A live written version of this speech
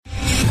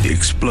The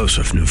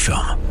explosive new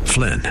film,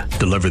 Flynn,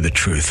 deliver the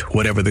truth,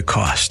 whatever the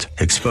cost,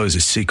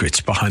 exposes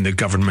secrets behind the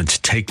government's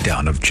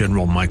takedown of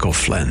General Michael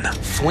Flynn.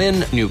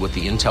 Flynn knew what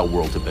the intel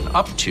world had been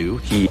up to.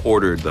 He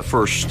ordered the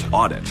first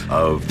audit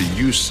of the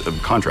use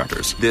of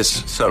contractors.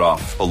 This set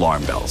off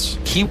alarm bells.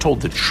 He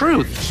told the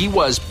truth. He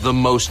was the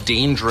most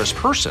dangerous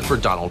person for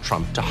Donald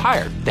Trump to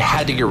hire. They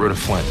had to get rid of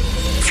Flynn.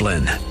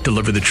 Flynn,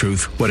 deliver the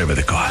truth, whatever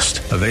the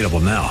cost. Available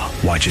now.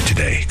 Watch it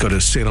today. Go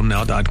to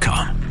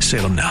salemnow.com.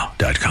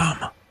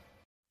 salemnow.com.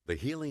 The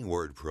Healing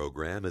Word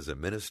program is a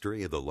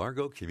ministry of the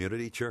Largo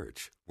Community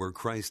Church, where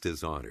Christ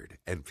is honored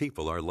and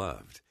people are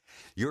loved.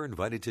 You're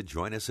invited to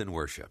join us in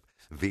worship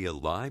via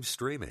live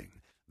streaming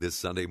this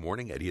Sunday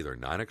morning at either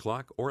 9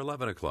 o'clock or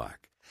 11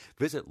 o'clock.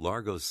 Visit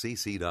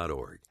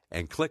largocc.org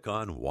and click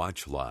on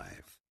Watch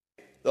Live.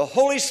 The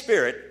Holy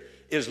Spirit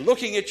is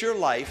looking at your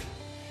life.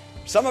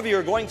 Some of you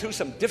are going through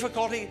some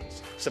difficulty,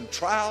 some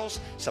trials,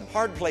 some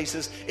hard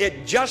places.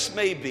 It just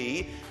may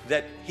be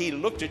that He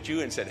looked at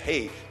you and said,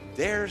 hey,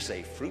 there's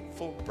a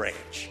fruitful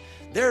branch.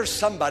 There's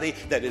somebody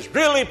that is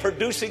really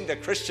producing the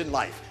Christian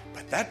life.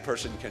 But that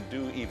person can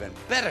do even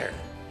better.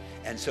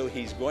 And so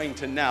He's going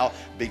to now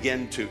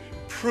begin to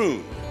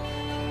prune.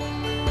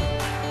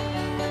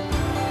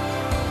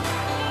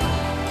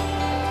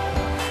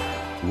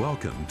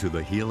 Welcome to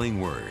the Healing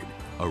Word,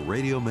 a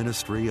radio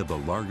ministry of the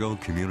Largo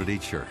Community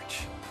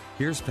Church.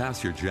 Here's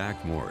Pastor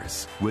Jack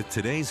Morris with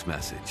today's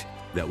message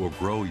that will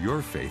grow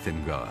your faith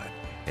in God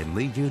and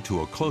lead you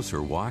to a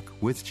closer walk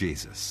with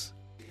Jesus.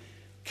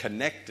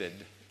 Connected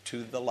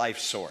to the life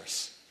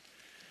source.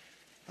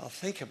 I'll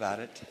think about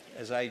it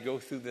as I go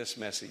through this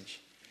message.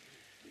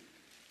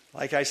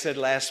 Like I said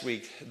last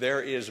week,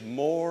 there is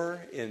more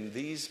in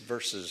these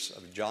verses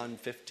of John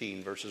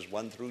 15, verses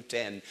 1 through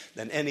 10,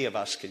 than any of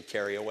us can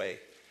carry away.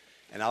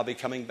 And I'll be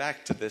coming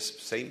back to this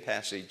same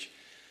passage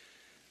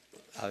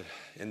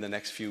in the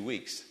next few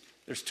weeks.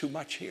 There's too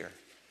much here.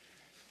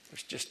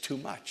 There's just too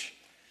much.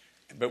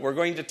 But we're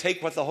going to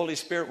take what the Holy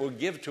Spirit will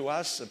give to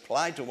us,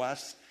 apply to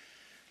us,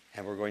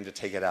 and we're going to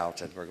take it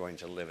out and we're going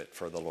to live it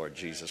for the Lord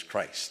Jesus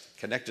Christ,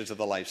 connected to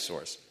the life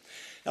source.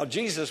 Now,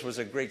 Jesus was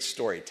a great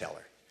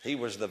storyteller. He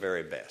was the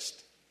very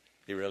best.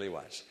 He really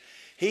was.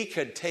 He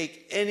could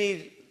take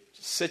any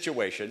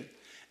situation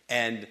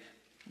and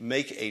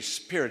make a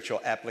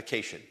spiritual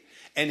application.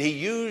 And he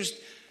used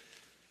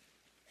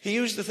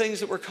the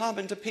things that were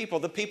common to people,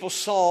 the people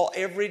saw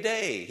every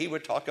day. He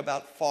would talk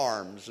about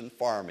farms and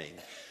farming,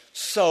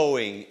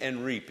 sowing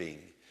and reaping,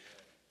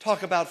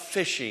 talk about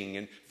fishing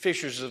and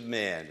fishers of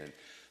men and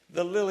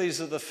the lilies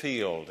of the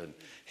field. And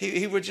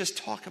he would just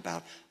talk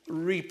about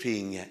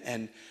reaping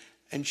and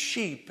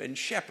sheep and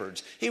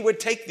shepherds. He would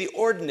take the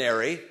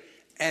ordinary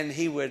and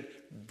he would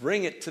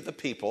bring it to the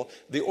people,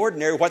 the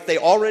ordinary, what they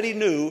already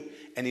knew,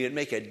 and he would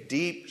make a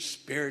deep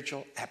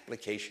spiritual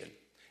application.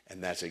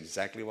 And that's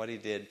exactly what he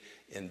did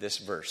in this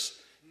verse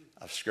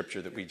of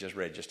Scripture that we just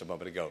read just a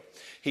moment ago.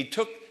 He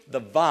took the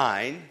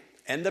vine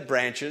and the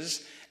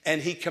branches,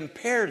 and he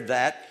compared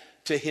that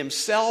to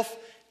himself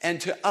and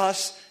to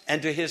us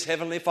and to his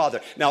heavenly Father.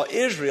 Now,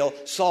 Israel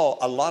saw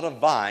a lot of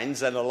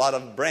vines and a lot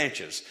of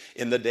branches.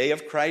 In the day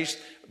of Christ,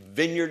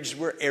 vineyards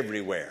were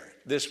everywhere.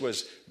 This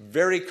was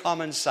very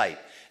common sight.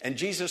 And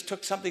Jesus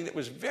took something that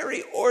was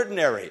very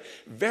ordinary,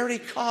 very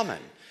common.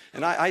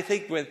 And I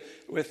think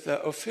with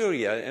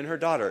Ophelia and her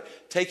daughter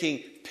taking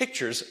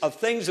pictures of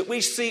things that we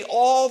see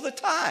all the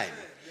time.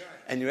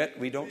 And yet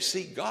we don't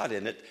see God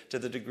in it to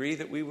the degree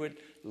that we would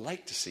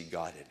like to see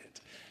God in it.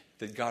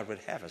 That God would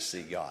have us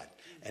see God.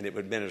 And it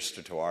would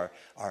minister to our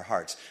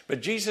hearts. But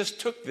Jesus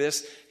took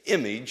this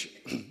image,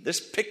 this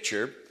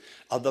picture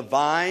of the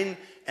vine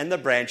and the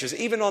branches,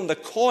 even on the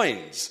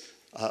coins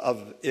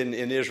in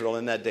Israel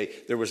in that day,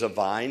 there was a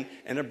vine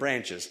and a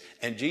branches.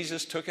 And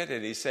Jesus took it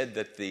and he said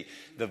that the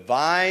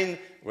vine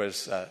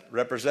was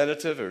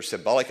representative or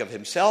symbolic of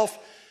himself.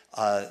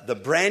 The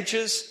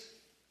branches,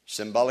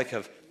 symbolic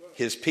of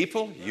his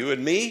people, you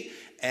and me.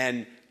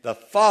 And the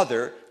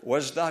Father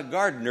was the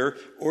gardener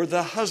or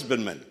the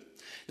husbandman.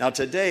 Now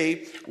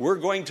today, we're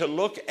going to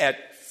look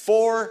at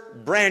 4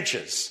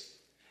 branches.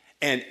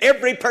 And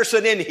every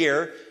person in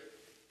here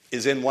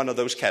is in one of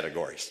those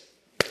categories.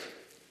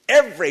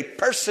 Every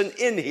person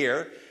in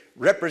here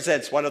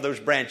represents one of those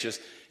branches.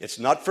 It's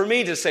not for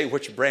me to say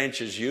which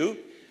branch is you.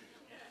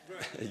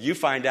 You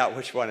find out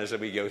which one as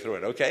we go through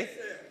it, okay?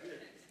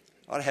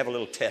 I ought to have a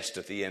little test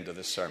at the end of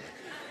this sermon.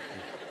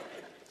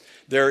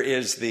 There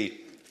is the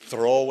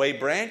throwaway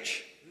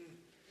branch.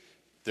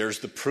 There's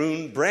the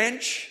pruned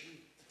branch.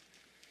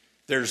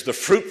 There's the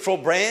fruitful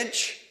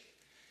branch.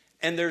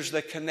 And there's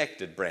the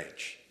connected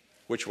branch.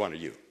 Which one are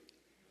you?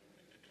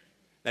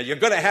 Now, you're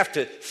going to have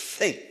to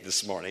think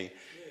this morning.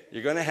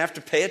 You're going to have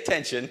to pay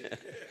attention.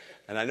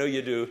 And I know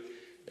you do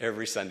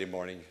every Sunday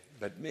morning,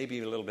 but maybe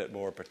a little bit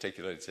more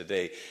particularly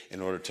today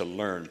in order to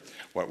learn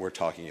what we're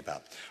talking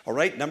about. All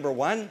right, number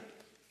 1,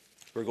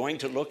 we're going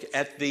to look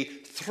at the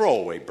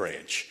throwaway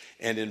branch.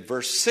 And in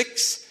verse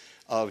 6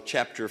 of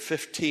chapter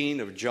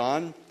 15 of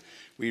John,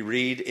 we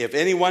read, if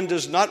anyone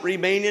does not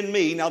remain in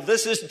me, now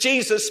this is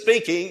Jesus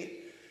speaking.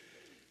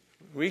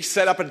 We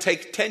set up and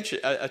take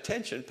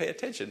attention, pay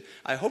attention.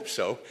 I hope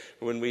so,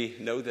 when we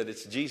know that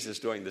it's Jesus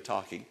doing the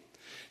talking.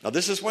 Now,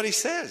 this is what he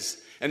says.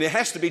 And it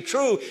has to be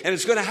true, and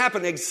it's going to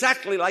happen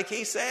exactly like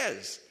he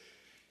says.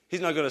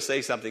 He's not going to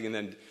say something and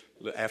then,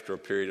 after a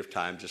period of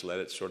time, just let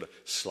it sort of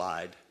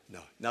slide. No,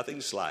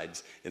 nothing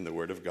slides in the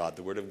Word of God.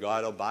 The Word of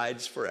God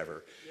abides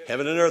forever.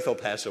 Heaven and earth will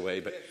pass away,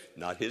 but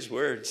not his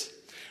words.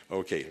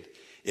 Okay,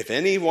 if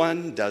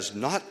anyone does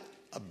not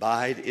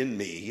abide in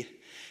me,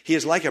 he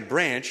is like a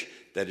branch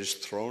that is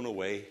thrown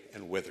away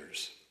and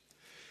withers.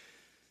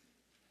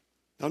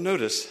 Now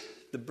notice,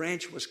 the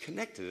branch was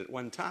connected at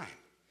one time.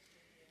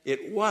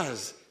 It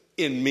was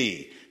in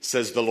me,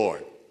 says the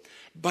Lord.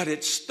 But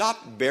it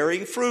stopped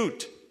bearing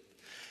fruit.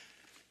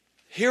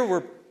 Here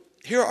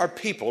are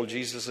people,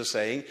 Jesus is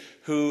saying,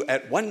 who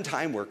at one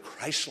time were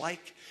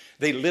Christ-like.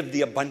 They lived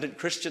the abundant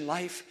Christian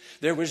life.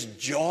 There was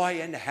joy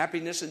and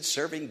happiness in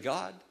serving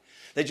God.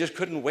 They just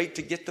couldn't wait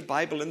to get the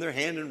Bible in their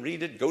hand and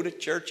read it, go to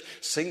church,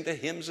 sing the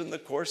hymns and the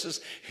courses,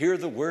 hear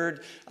the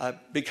word,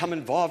 become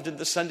involved in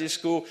the Sunday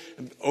school,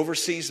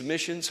 overseas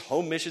missions,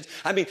 home missions.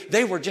 I mean,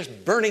 they were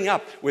just burning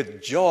up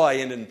with joy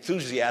and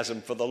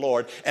enthusiasm for the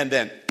Lord. And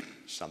then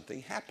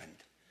something happened.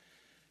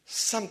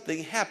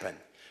 Something happened.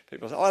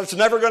 People say, oh, it's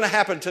never going to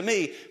happen to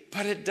me.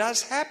 But it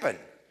does happen.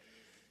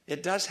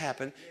 It does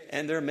happen.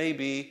 And there may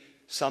be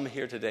some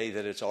here today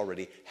that it's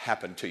already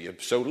happened to you.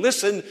 So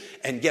listen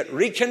and get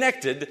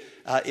reconnected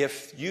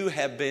if you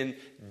have been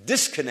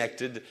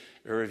disconnected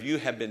or if you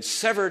have been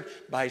severed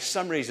by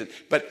some reason.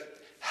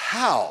 But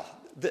how?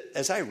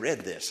 As I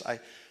read this,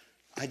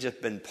 I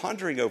just been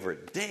pondering over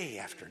it day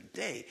after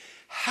day.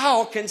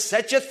 How can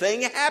such a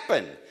thing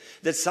happen?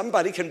 That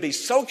somebody can be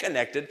so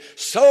connected,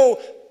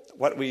 so,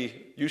 what we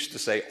used to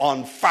say,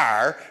 on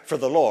fire for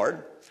the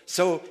Lord,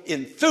 so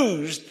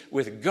enthused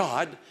with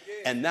God,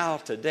 and now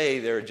today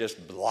they're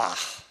just blah.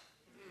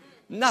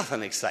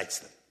 Nothing excites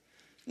them.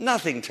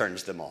 Nothing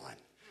turns them on.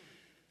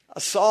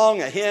 A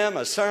song, a hymn,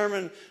 a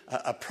sermon,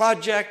 a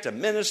project, a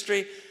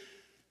ministry.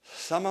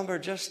 Some of them are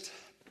just,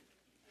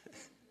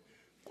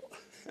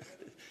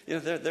 they're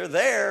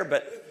there,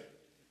 but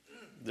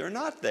they're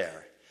not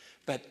there.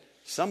 But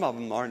some of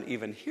them aren't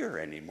even here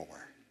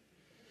anymore.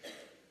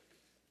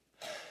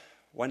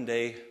 One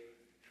day,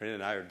 Trina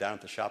and I were down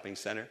at the shopping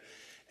center,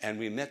 and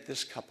we met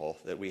this couple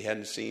that we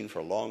hadn't seen for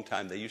a long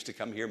time. They used to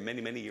come here many,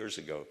 many years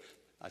ago.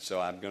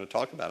 So I'm going to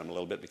talk about them a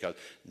little bit because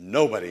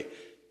nobody,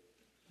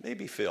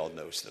 maybe Phil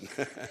knows them.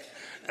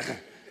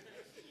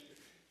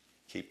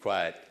 Keep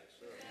quiet.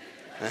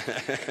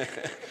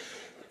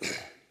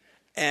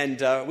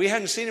 And we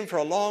hadn't seen him for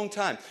a long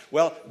time.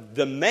 Well,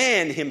 the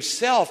man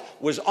himself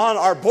was on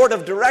our board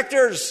of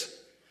directors.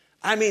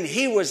 I mean,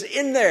 he was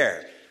in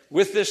there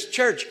with this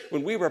church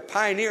when we were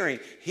pioneering.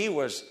 He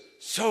was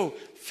so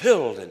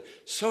filled and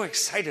so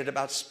excited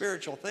about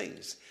spiritual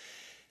things.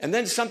 And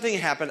then something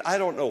happened. I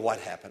don't know what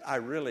happened. I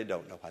really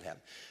don't know what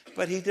happened.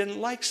 But he didn't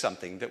like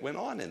something that went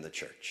on in the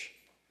church.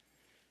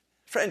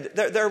 Friend,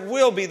 there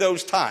will be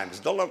those times.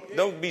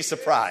 Don't be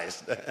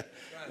surprised.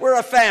 We're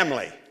a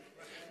family.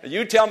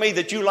 You tell me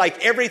that you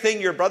like everything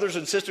your brothers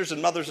and sisters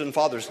and mothers and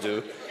fathers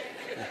do.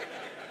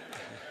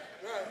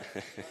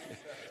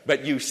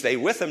 But you stay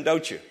with them,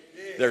 don't you?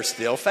 They're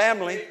still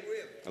family.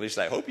 At least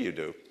I hope you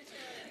do.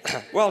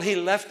 Well, he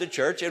left the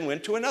church and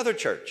went to another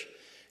church.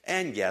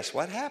 And guess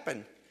what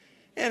happened?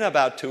 In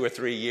about 2 or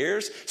 3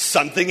 years,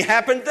 something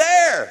happened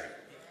there.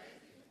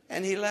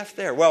 And he left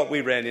there. Well,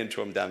 we ran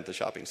into him down at the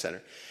shopping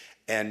center.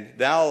 And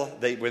now,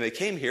 when they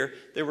came here,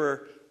 they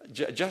were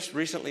just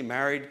recently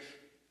married.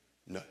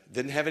 No,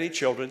 didn't have any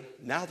children.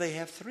 Now they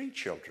have 3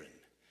 children.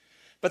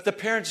 But the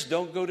parents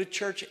don't go to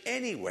church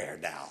anywhere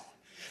now.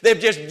 They've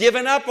just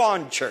given up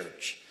on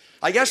church.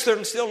 I guess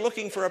they're still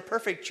looking for a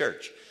perfect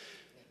church.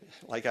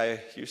 Like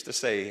I used to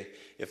say,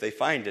 if they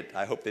find it,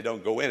 I hope they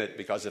don't go in it,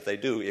 because if they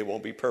do, it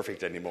won't be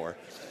perfect anymore.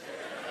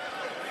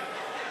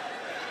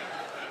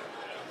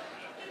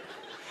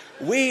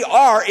 We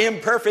are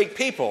imperfect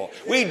people.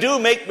 We do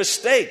make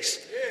mistakes.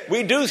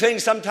 We do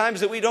things sometimes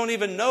that we don't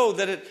even know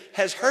that it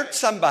has hurt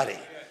somebody.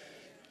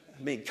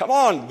 I mean, come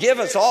on, give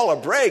us all a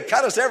break.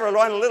 Cut us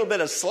everyone a little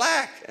bit of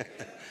slack.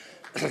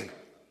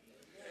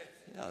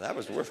 Yeah, that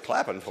was worth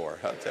clapping for.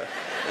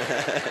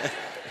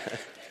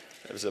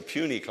 It was a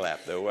puny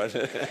clap, though,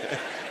 wasn't it?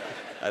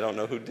 I don't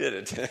know who did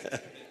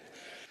it.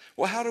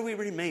 Well, how do we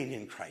remain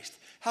in Christ?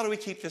 How do we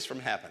keep this from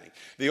happening?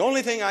 The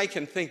only thing I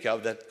can think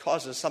of that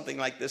causes something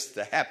like this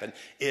to happen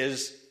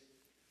is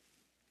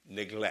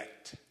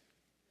neglect.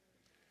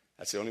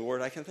 That's the only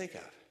word I can think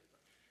of.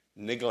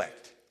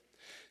 Neglect.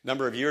 A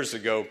number of years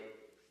ago,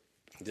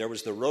 there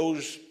was the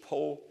Rose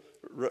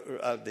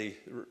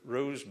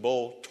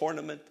Bowl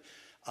tournament.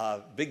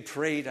 Big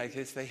parade. I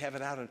guess they have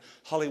it out in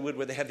Hollywood,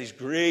 where they have these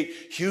great,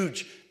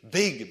 huge,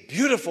 big,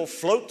 beautiful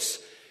floats.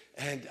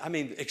 And I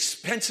mean,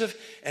 expensive.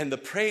 And the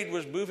parade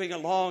was moving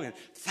along, and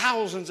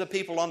thousands of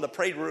people on the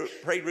parade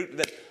route.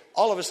 That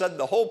all of a sudden,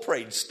 the whole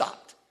parade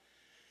stopped.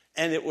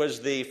 And it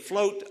was the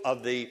float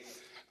of the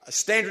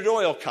Standard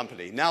Oil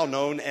Company, now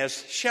known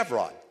as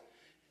Chevron.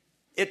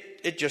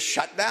 It just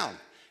shut down.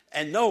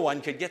 And no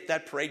one could get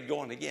that parade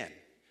going again.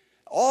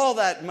 All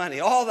that money,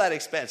 all that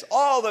expense,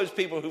 all those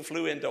people who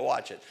flew in to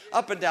watch it,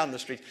 up and down the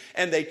streets.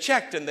 And they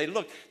checked and they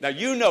looked. Now,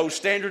 you know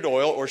Standard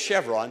Oil or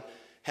Chevron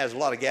has a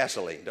lot of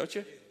gasoline, don't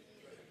you?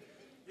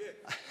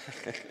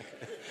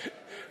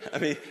 I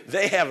mean,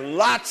 they have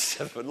lots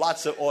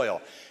of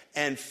oil.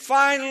 And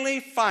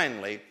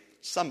finally,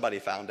 somebody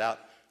found out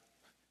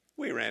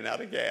we ran out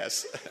of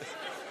gas.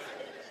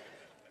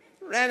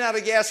 Ran out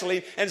of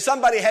gasoline, and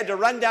somebody had to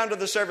run down to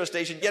the service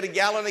station, get a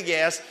gallon of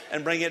gas,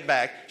 and bring it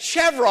back.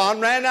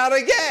 Chevron ran out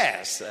of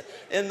gas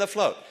in the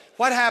float.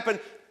 What happened?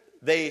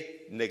 They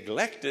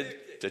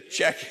neglected to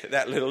check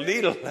that little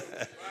needle.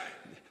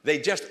 They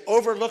just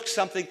overlooked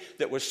something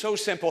that was so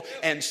simple,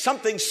 and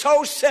something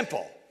so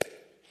simple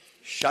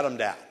shut them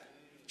down.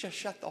 Just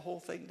shut the whole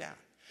thing down.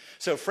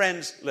 So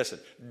friends, listen,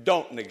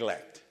 don't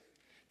neglect.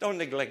 Don't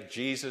neglect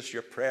Jesus,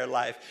 your prayer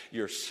life,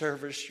 your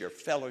service, your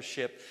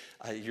fellowship,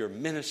 your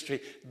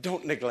ministry.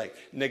 Don't neglect.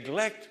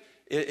 Neglect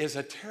is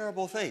a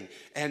terrible thing,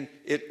 and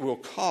it will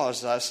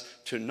cause us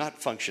to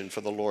not function for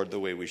the Lord the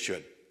way we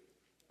should.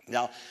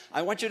 Now,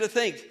 I want you to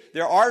think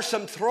there are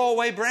some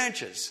throwaway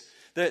branches.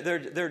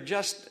 They're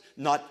just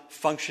not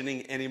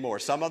functioning anymore.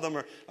 Some of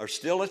them are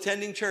still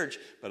attending church,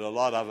 but a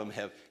lot of them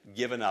have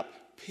given up.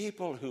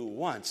 People who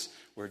once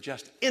were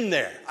just in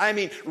there. I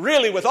mean,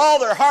 really, with all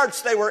their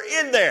hearts, they were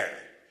in there.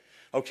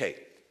 Okay,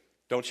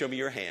 don't show me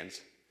your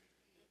hands.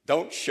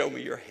 Don't show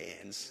me your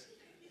hands.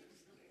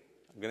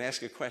 I'm going to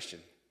ask you a question.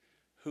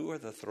 Who are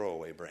the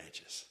throwaway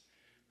branches?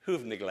 Who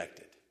have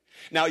neglected?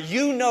 Now,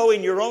 you know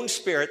in your own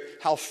spirit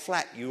how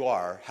flat you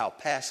are, how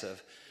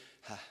passive,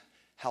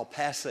 how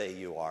passé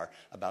you are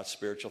about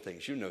spiritual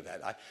things. You know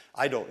that.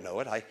 I don't know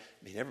it. I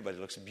mean, everybody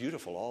looks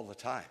beautiful all the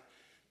time.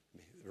 I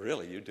mean,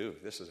 really, you do.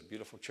 This is a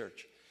beautiful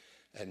church.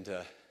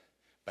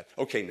 But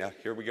okay, now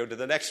here we go to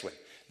the next one.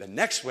 The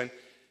next one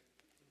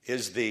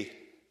is the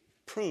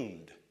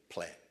pruned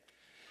plant.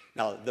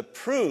 Now, the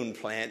pruned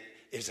plant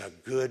is a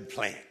good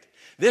plant.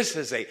 This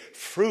is a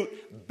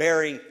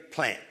fruit-bearing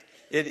plant.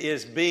 It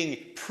is being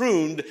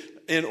pruned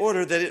in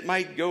order that it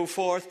might go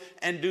forth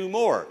and do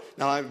more.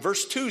 Now,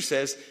 verse 2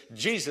 says,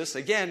 Jesus,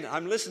 again,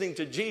 I'm listening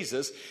to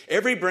Jesus,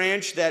 every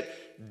branch that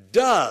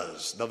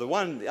does, now the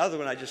other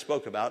one I just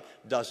spoke about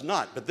does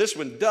not, but this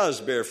one does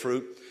bear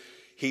fruit,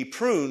 he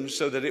prunes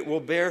so that it will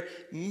bear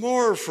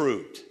more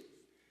fruit.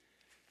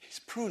 He's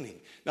pruning.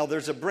 Now,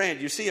 there's a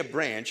branch, you see a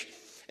branch,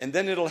 and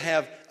then it'll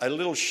have a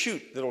little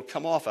shoot that'll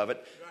come off of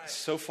it.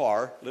 So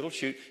far, little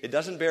shoot. It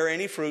doesn't bear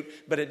any fruit,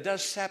 but it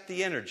does sap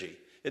the energy.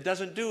 It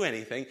doesn't do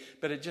anything,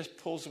 but it just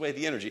pulls away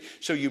the energy.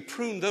 So you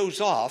prune those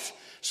off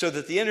so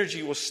that the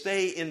energy will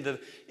stay in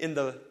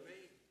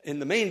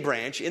the main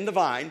branch, in the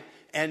vine,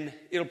 and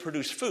it'll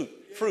produce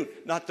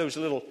fruit, not those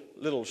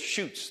little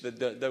shoots that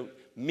don't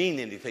mean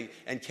anything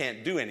and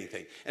can't do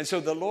anything. And so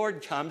the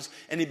Lord comes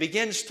and he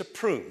begins to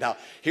prune. Now,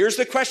 here's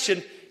the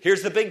question.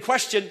 Here's the big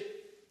question.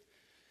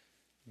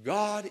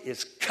 God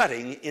is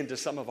cutting into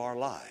some of our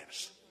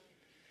lives.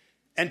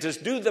 And to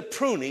do the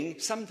pruning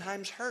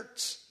sometimes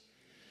hurts.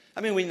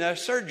 I mean, when a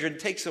surgeon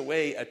takes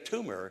away a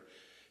tumor,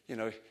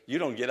 you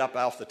don't get up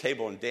off the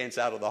table and dance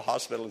out of the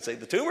hospital and say,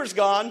 the tumor's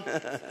gone.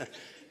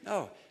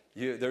 No,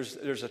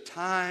 there's a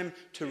time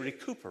to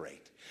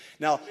recuperate.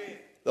 Now,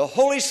 the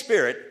Holy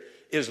Spirit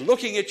is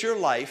looking at your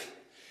life.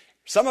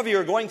 Some of you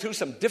are going through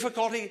some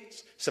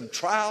difficulties, some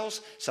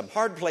trials, some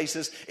hard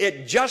places.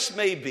 It just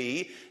may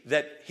be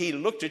that he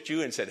looked at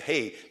you and said,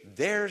 hey,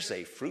 there's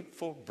a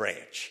fruitful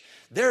branch.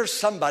 There's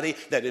somebody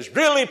that is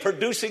really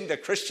producing the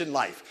Christian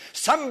life.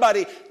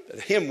 Somebody,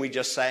 the hymn we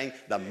just sang,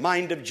 the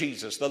mind of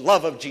Jesus, the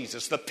love of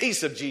Jesus, the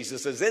peace of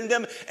Jesus is in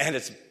them, and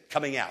it's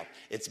coming out.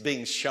 It's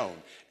being shown,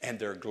 and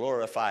they're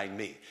glorifying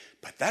me.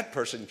 But that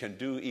person can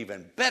do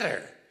even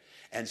better.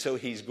 And so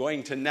he's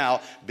going to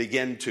now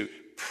begin to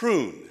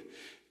prune.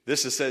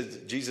 Jesus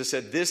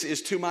said, this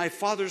is to my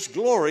Father's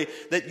glory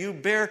that you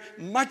bear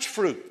much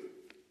fruit.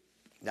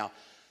 Now,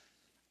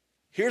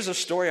 here's a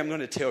story I'm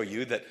going to tell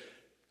you that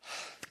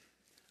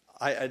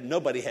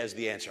nobody has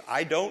the answer.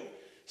 I don't.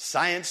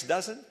 Science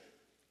doesn't.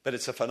 But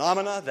it's a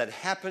phenomena that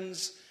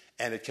happens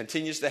and it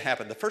continues to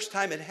happen. The first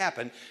time it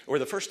happened, or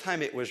the first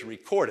time it was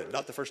recorded,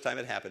 not the first time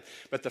it happened,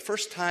 but the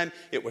first time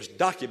it was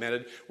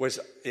documented was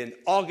in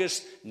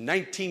August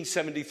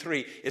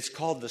 1973. It's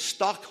called the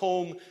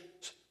Stockholm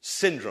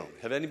Syndrome.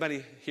 Have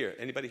anybody here?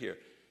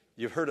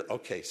 You've heard it?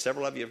 Okay,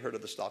 several of you have heard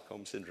of the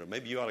Stockholm Syndrome.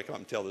 Maybe you ought to come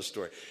and tell this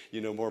story.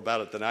 You know more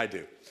about it than I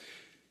do.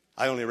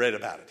 I only read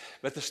about it.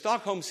 But the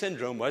Stockholm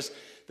Syndrome was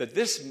that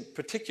this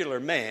particular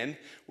man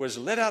was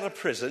let out of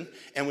prison,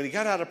 and when he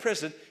got out of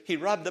prison, he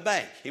robbed the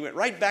bank. He went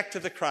right back to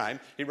the crime.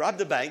 He robbed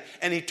the bank,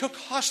 and he took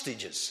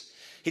hostages.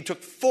 He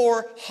took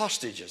 4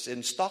 hostages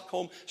in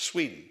Stockholm,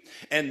 Sweden.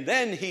 And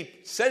then he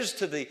says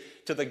to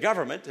the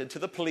government and to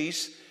the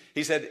police,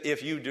 he said,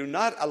 if you do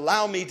not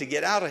allow me to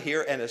get out of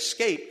here and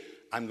escape,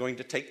 I'm going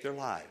to take their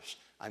lives.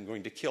 I'm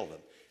going to kill them.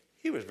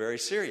 He was very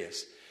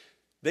serious.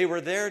 They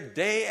were there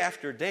day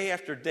after day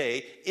after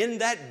day in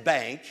that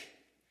bank.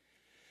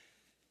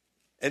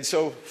 And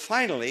so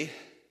finally,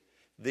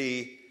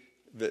 the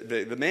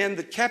the man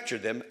that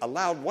captured them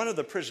allowed one of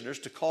the prisoners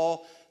to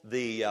call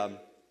the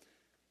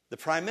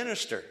Prime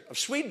Minister of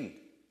Sweden.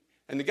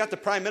 And they got the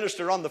Prime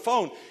Minister on the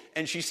phone,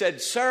 and she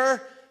said,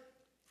 "Sir,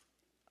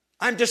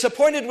 I'm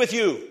disappointed with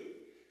you.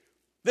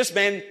 This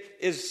man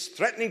is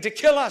threatening to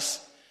kill us,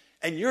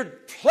 and you're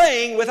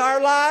playing with our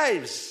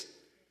lives."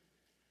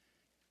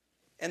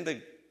 And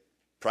the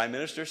Prime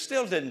Minister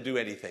still didn't do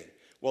anything.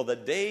 Well, the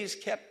days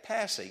kept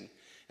passing,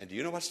 and do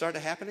you know what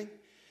started happening?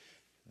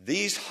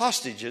 These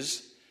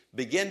hostages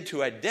began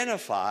to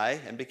identify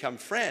and become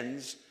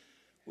friends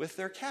with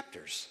their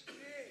captors.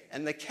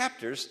 And the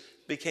captors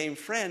became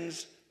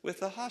friends with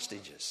the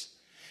hostages.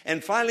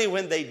 And finally,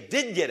 when they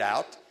did get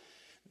out,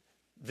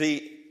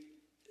 the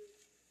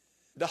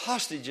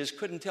hostages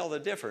couldn't tell the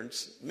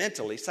difference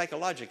mentally,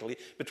 psychologically,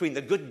 between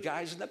the good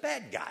guys and the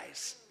bad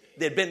guys.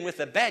 They'd been with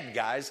the bad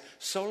guys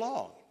so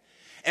long.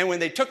 And when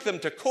they took them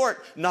to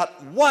court,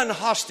 not one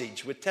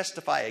hostage would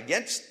testify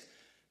against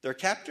their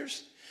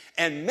captors.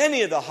 And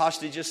many of the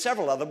hostages,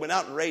 several of them, went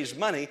out and raised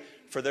money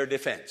for their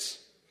defense.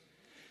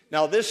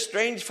 Now, this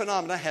strange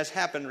phenomena has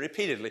happened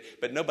repeatedly,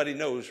 but nobody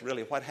knows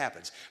really what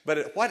happens.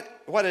 But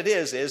what it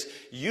is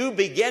you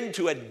begin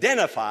to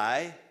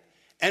identify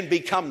and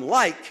become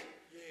like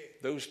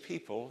those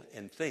people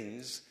and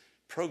things,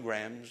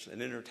 programs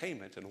and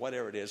entertainment and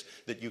whatever it is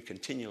that you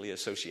continually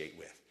associate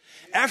with.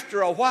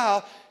 After a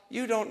while,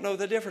 you don't know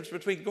the difference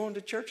between going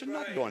to church and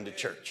not going to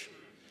church.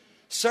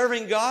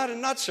 Serving God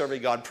and not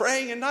serving God.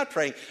 Praying and not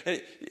praying.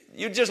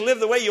 You just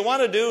live the way you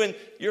want to do, and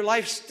your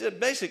life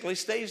basically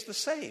stays the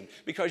same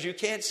because you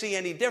can't see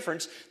any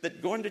difference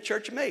that going to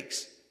church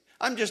makes.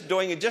 I'm just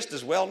doing it just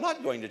as well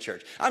not going to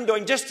church. I'm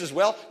doing just as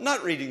well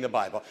not reading the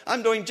Bible.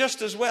 I'm doing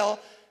just as well.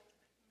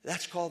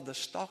 That's called the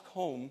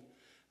Stockholm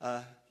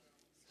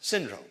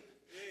syndrome.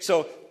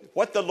 So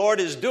what the Lord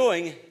is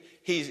doing,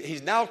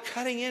 He's now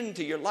cutting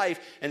into your life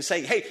and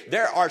saying, hey,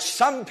 there are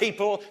some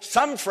people,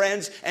 some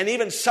friends, and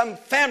even some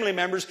family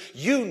members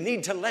you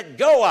need to let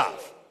go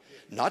of.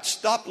 Not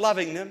stop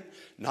loving them,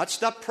 not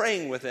stop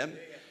praying with them,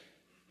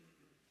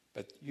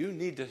 but you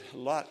need to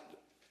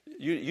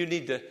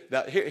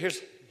now here's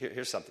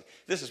something.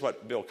 This is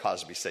what Bill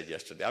Cosby said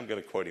yesterday. I'm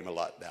going to quote him a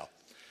lot now.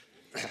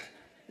 He's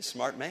a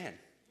smart man.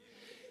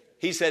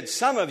 He said,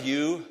 some of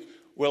you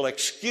will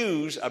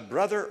excuse a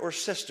brother or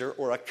sister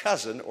or a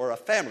cousin or a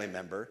family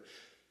member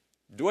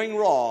doing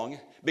wrong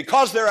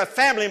because they're a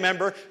family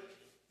member.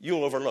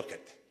 You'll overlook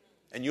it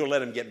and you'll let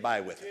them get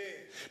by with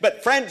it.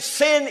 But friend,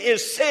 sin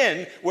is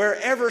sin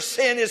wherever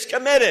sin is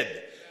committed.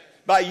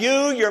 By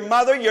you, your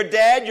mother, your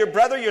dad, your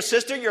brother, your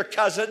sister, your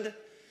cousin.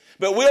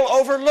 But we'll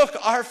overlook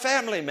our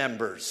family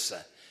members.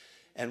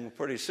 And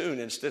pretty soon,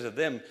 instead of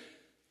them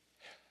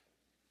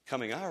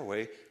coming our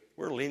way,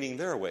 we're leaning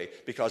their way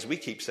because we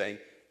keep saying,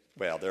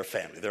 well, they're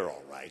family. They're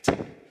all right.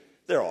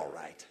 They're all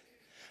right.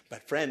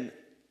 But friend,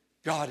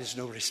 God is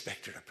no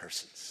respecter of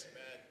persons.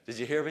 Amen. Did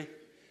you hear me?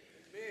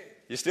 Amen.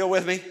 You still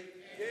with me?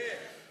 Yes.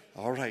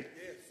 All right.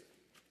 Yes.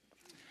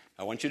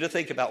 I want you to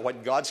think about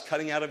what God's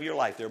cutting out of your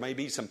life. There may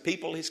be some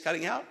people He's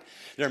cutting out.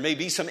 There may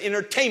be some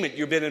entertainment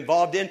you've been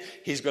involved in.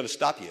 He's going to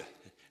stop you.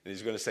 And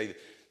He's going to say,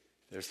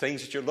 there's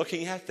things that you're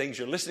looking at, things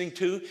you're listening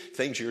to,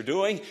 things you're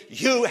doing.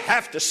 You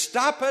have to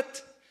stop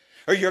it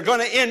or you're going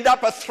to end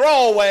up a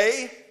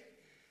throwaway.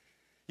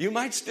 You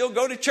might still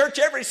go to church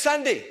every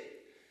Sunday,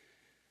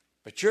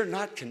 but you're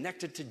not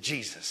connected to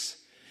Jesus,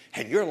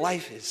 and your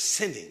life is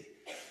sinning,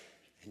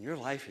 and your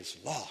life is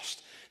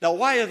lost. Now,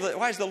 why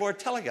is the Lord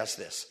telling us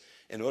this?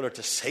 In order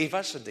to save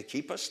us and to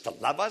keep us, to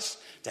love us,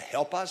 to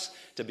help us,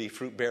 to be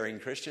fruit-bearing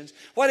Christians?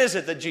 What is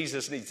it that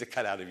Jesus needs to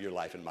cut out of your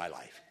life and my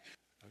life?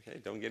 Okay,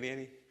 don't get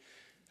any.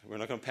 We're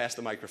not going to pass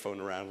the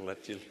microphone around and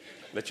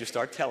let you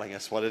start telling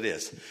us what it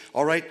is.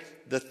 All right,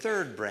 the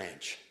third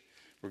branch.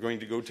 We're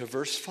going to go to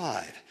verse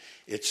 5.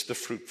 It's the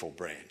fruitful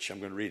branch. I'm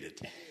going to read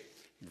it.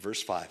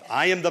 Verse 5.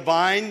 I am the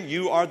vine,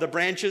 you are the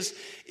branches.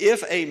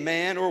 If a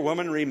man or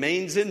woman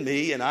remains in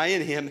me and I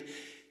in him,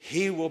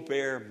 he will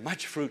bear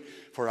much fruit.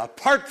 For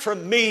apart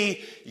from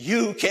me,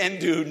 you can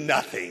do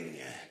nothing.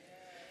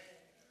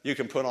 You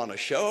can put on a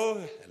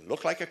show and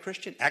look like a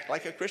Christian, act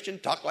like a Christian,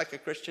 talk like a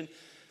Christian.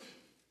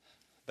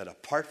 But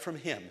apart from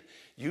Him,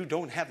 you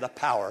don't have the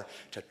power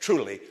to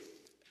truly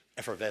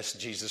effervesce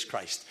Jesus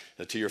Christ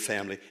to your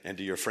family and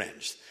to your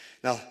friends.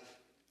 Now,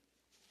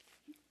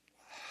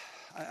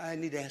 I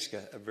need to ask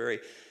a very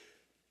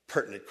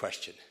pertinent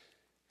question.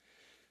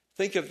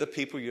 Think of the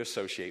people you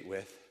associate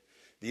with,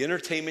 the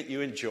entertainment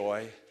you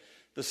enjoy,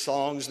 the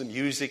songs, the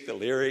music, the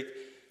lyric,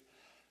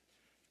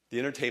 the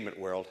entertainment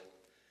world.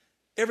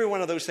 Every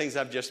one of those things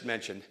I've just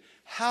mentioned,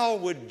 how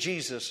would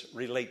Jesus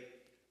relate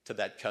to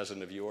that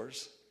cousin of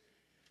yours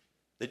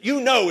that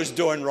you know is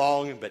doing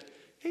wrong, but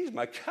he's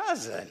my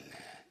cousin?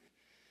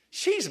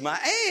 She's my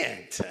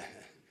aunt.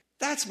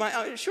 That's my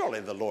aunt.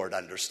 Surely the Lord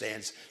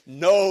understands.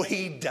 No,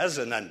 He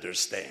doesn't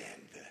understand.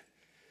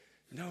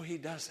 No, He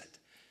doesn't.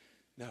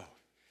 No.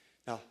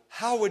 Now,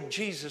 how would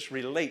Jesus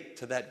relate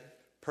to that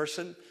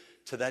person,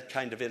 to that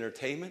kind of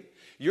entertainment?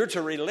 You're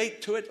to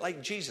relate to it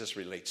like Jesus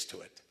relates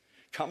to it.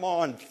 Come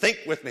on, think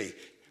with me.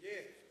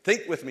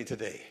 Think with me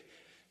today.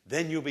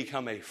 Then you'll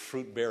become a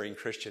fruit-bearing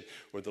Christian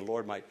where the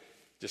Lord might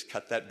just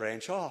cut that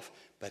branch off,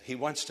 but he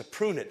wants to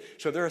prune it.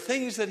 So there are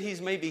things that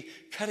he's maybe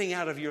cutting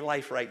out of your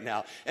life right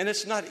now, and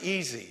it's not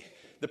easy.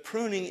 The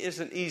pruning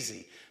isn't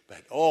easy,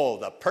 but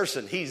the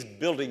person he's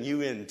building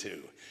you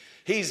into.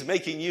 He's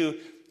making you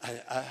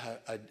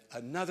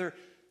another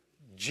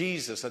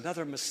Jesus,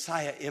 another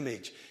Messiah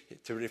image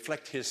to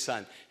reflect his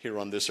Son here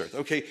on this earth.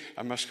 Okay,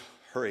 I must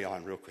hurry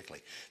on real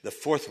quickly. The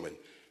fourth one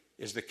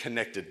is the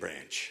connected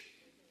branch.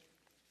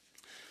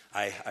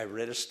 I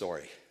read a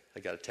story. I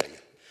got to tell you.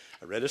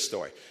 I read a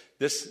story.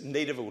 This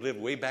native who lived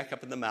way back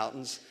up in the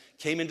mountains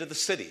came into the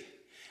city,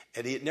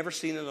 and he had never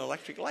seen an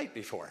electric light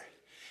before.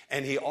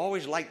 And he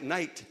always liked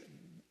night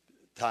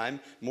time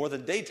more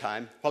than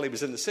daytime while he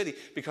was in the city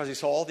because he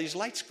saw all these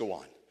lights go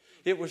on.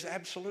 It was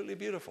absolutely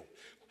beautiful.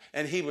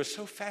 And he was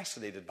so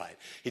fascinated by it.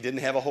 He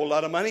didn't have a whole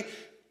lot of money,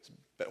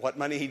 but what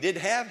money he did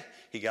have,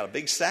 he got a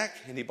big sack,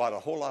 and he bought a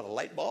whole lot of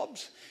light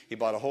bulbs. He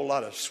bought a whole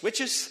lot of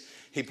switches.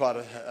 He bought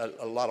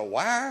a lot of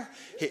wire.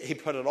 He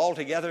put it all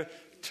together,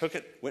 took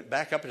it, went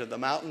back up into the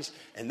mountains,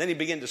 and then he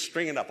began to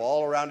string it up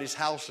all around his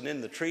house and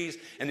in the trees.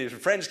 And his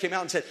friends came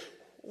out and said,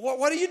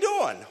 what are you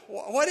doing?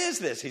 What is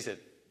this? He said,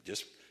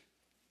 just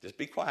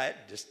be quiet.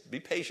 Just be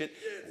patient.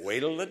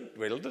 Wait till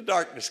the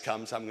darkness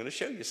comes. I'm going to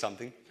show you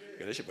something.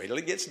 Wait till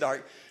it gets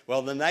dark.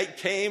 Well, the night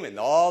came, and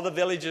all the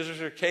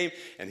villagers came,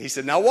 and he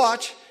said, now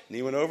watch. And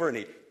he went over, and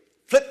he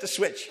flipped the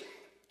switch.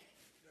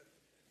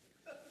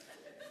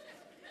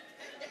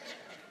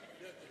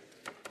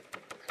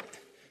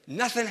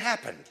 Nothing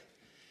happened.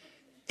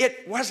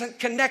 It wasn't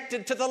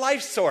connected to the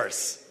life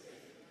source.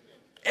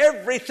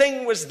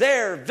 Everything was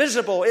there,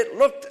 visible. It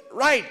looked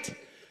right.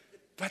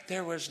 But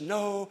there was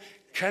no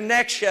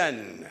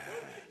connection.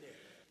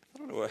 I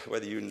don't know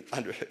whether you're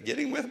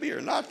getting with me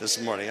or not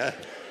this morning.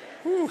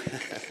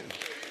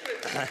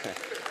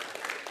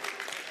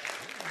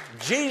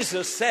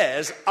 Jesus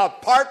says,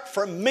 apart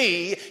from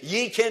me,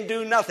 ye can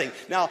do nothing.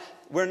 Now,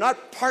 we're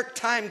not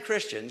part-time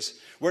Christians.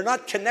 We're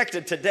not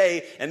connected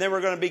today, and then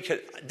we're going to be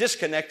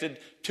disconnected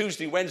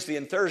Tuesday, Wednesday,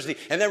 and Thursday,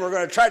 and then we're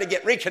going to try to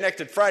get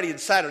reconnected Friday and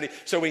Saturday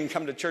so we can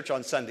come to church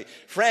on Sunday.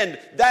 Friend,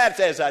 that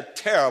is a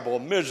terrible,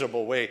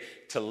 miserable way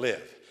to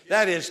live.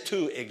 That is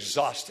too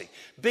exhausting.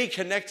 Be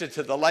connected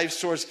to the life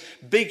source.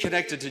 Be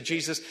connected to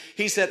Jesus.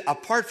 He said,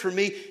 apart from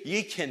me,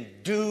 ye can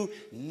do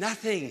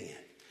nothing.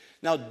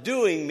 Now,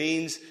 doing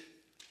means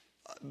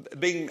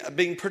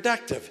being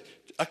productive,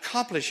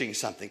 accomplishing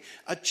something,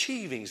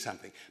 achieving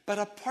something. But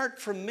apart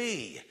from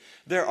me,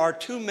 there are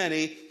too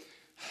many,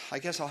 I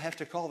guess I'll have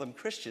to call them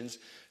Christians,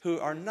 who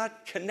are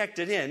not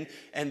connected in,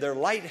 and their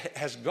light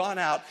has gone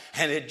out,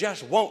 and it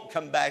just won't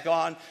come back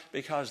on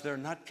because they're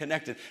not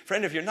connected.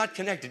 Friend, if you're not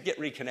connected, get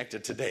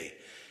reconnected today.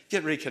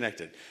 Get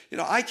reconnected. You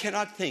know, I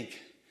cannot think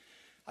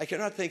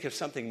of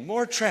something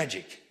more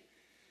tragic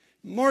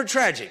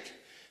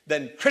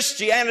than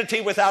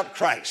Christianity without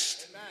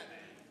Christ.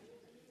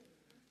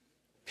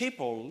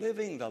 People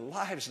living the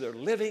lives they're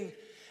living,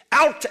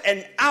 out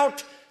and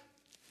out,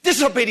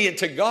 disobedient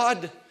to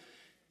God,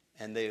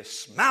 and they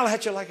smile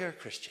at you like you're a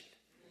Christian.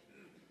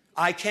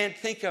 I can't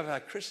think of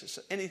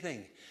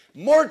anything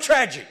more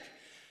tragic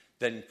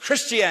than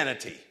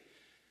Christianity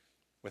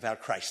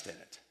without Christ in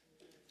it.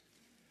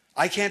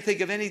 I can't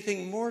think of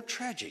anything more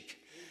tragic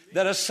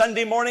than a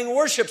Sunday morning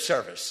worship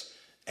service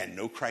and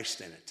no Christ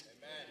in it.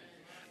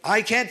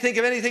 I can't think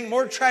of anything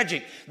more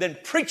tragic than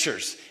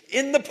preachers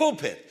in the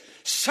pulpit,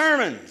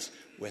 sermons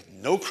with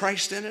no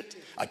Christ in it,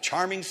 a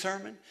charming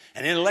sermon,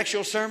 an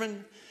intellectual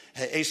sermon,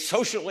 a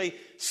socially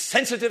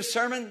sensitive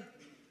sermon,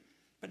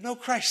 but no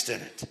Christ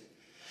in it.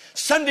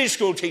 Sunday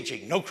school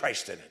teaching, no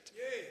Christ in it.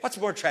 What's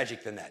more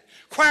tragic than that?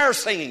 Choir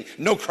singing,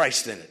 no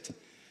Christ in it.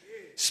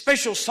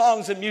 Special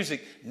songs and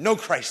music, no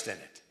Christ in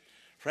it.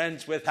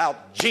 Friends,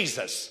 without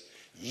Jesus,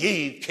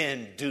 ye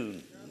can do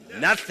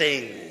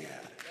nothing.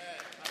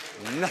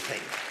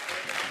 Nothing.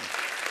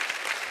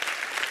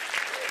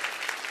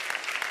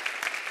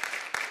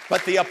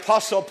 But the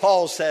Apostle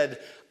Paul said,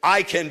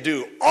 I can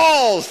do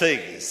all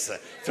things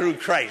through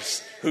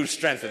Christ who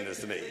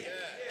strengtheneth me.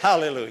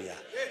 Hallelujah.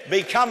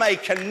 Become a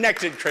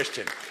connected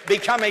Christian.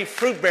 Become a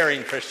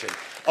fruit-bearing Christian.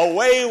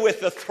 Away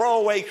with the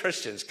throwaway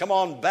Christians. Come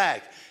on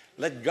back.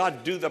 Let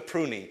God do the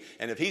pruning.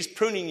 And if he's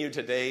pruning you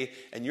today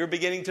and you're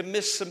beginning to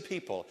miss some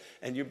people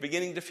and you're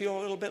beginning to feel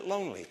a little bit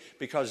lonely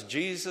because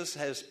Jesus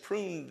has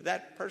pruned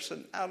that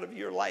person out of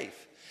your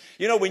life.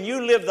 You know, when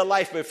you live the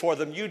life before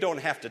them, you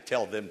don't have to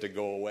tell them to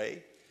go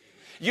away.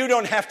 You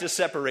don't have to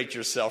separate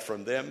yourself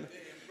from them.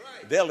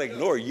 They'll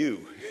ignore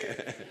you.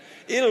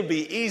 It'll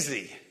be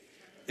easy.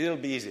 It'll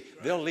be easy.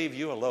 They'll leave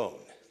you alone.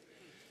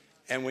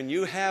 And when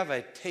you have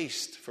a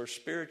taste for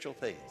spiritual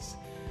things,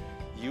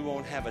 you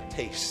won't have a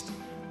taste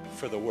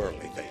for the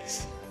worldly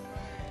things.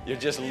 You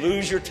just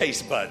lose your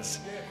taste buds.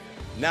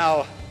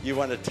 Now you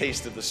want a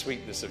taste of the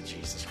sweetness of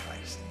Jesus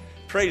Christ.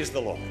 Praise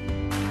the Lord.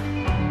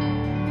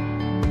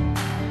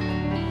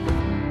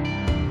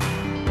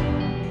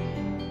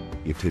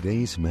 If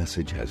today's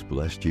message has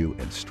blessed you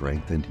and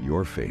strengthened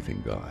your faith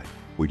in God,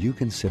 Would you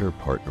consider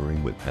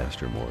partnering with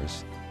Pastor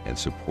Morris and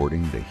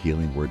supporting the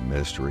Healing Word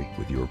Ministry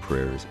with your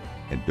prayers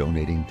and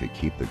donating to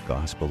keep the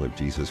gospel of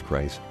Jesus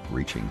Christ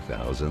reaching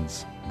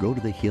thousands? Go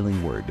to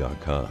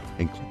thehealingword.com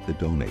and click the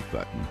donate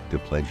button to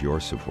pledge your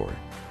support.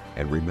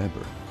 And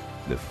remember,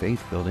 the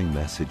faith-building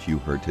message you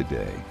heard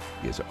today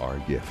is our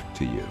gift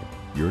to you.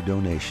 Your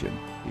donation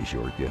is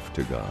your gift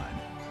to God.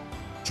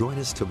 Join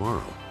us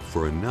tomorrow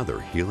for another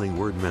Healing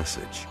Word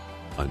message.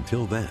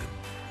 Until then,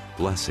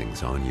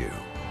 blessings on you.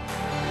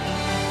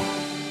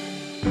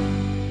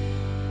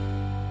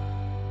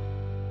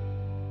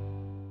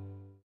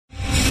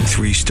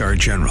 Three-star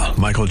General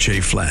Michael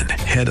J. Flynn,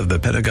 head of the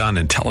Pentagon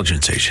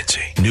Intelligence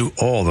Agency, knew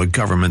all the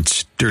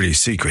government's dirty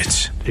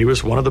secrets. He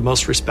was one of the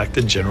most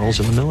respected generals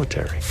in the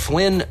military.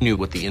 Flynn knew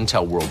what the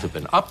intel world had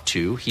been up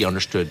to. He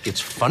understood its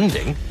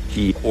funding.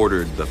 He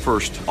ordered the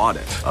first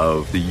audit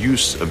of the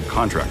use of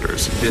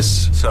contractors.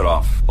 This set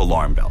off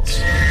alarm bells.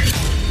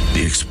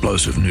 The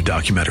explosive new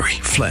documentary,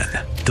 Flynn,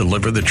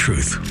 Deliver the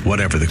Truth,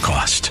 Whatever the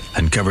Cost,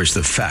 uncovers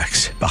the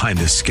facts behind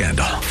this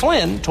scandal.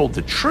 Flynn told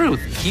the truth.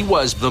 He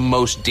was the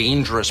most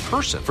dangerous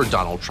person for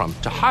Donald Trump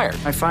to hire.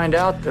 I find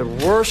out the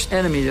worst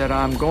enemy that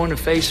I'm going to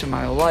face in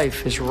my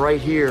life is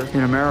right here in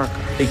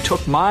America. They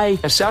took my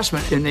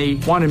assessment and they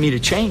wanted me to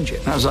change it.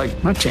 And I was like,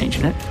 I'm not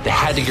changing it. They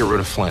had to get rid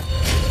of Flynn.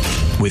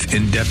 With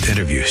in-depth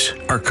interviews,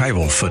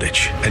 archival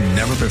footage, and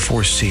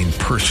never-before-seen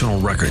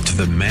personal records of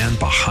the man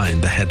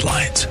behind the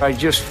headlines. I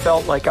just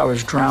felt like I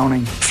was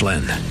drowning.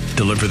 Flynn,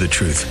 Deliver the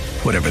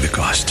Truth, Whatever the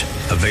Cost.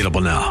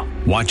 Available now.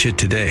 Watch it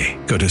today.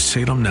 Go to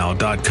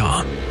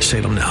salemnow.com.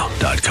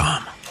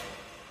 salemnow.com.